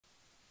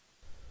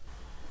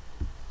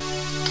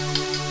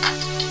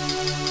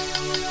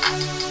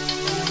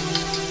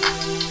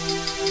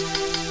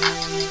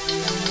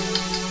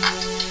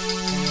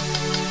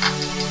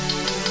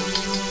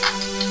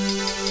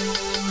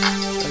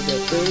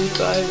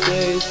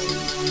days,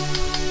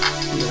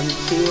 and then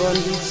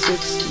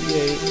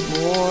 268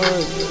 more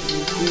that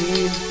will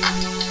be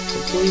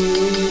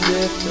completely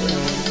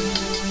different.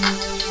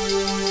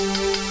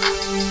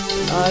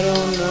 And I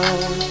don't know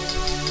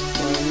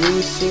my new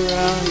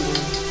surroundings.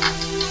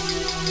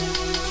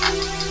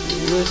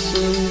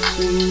 Listen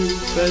to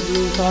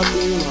bedroom pop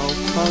emo,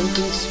 punk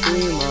and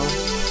screamo,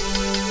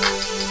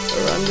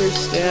 or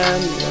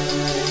understand when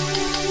I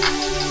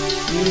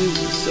use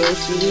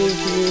associative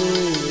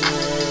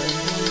humor.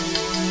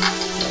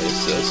 I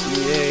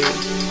associate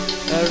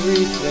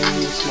everything,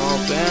 small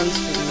bands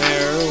from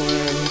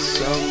heroin,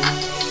 some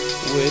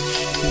which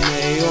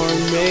may or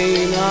may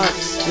not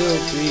still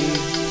be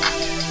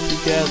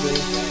together.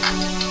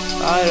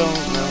 I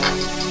don't know,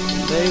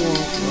 they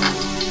won't know.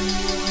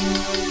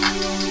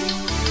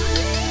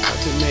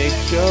 Make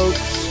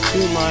jokes to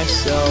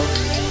myself.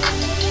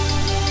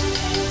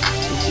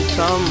 It's a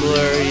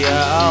Tumblr,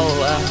 yeah, I'll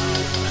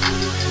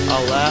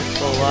laugh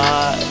a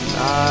lot, and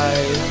I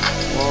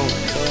won't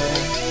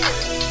care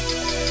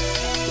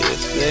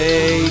if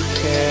they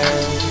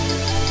care.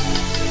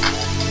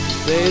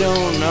 If they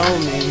don't know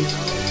me,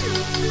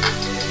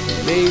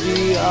 maybe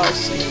I'll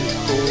seem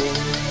cool.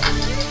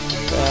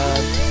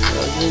 That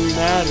doesn't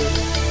matter,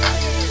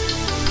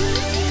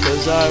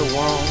 'cause I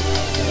won't,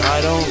 and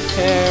I don't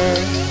care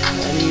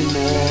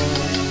anymore.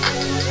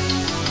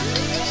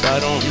 'Cause I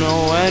don't know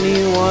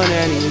anyone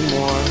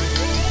anymore.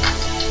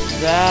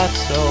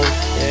 That's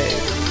okay.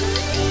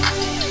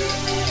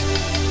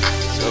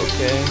 It's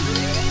okay.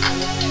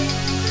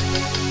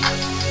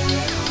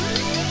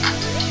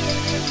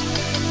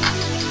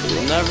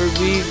 It'll never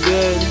be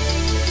good.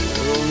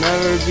 It'll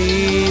never be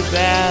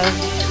bad.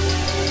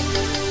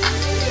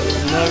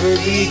 It'll never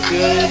be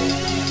good.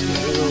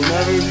 It'll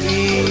never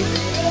be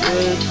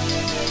good.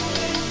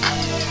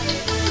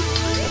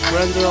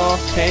 Friends are all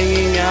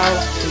hanging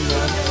out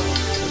tonight.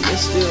 I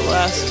missed it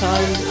last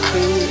time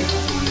too.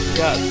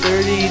 Got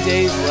 30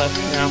 days left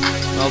now.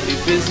 I'll be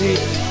busy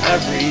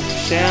every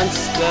chance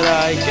that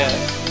I get.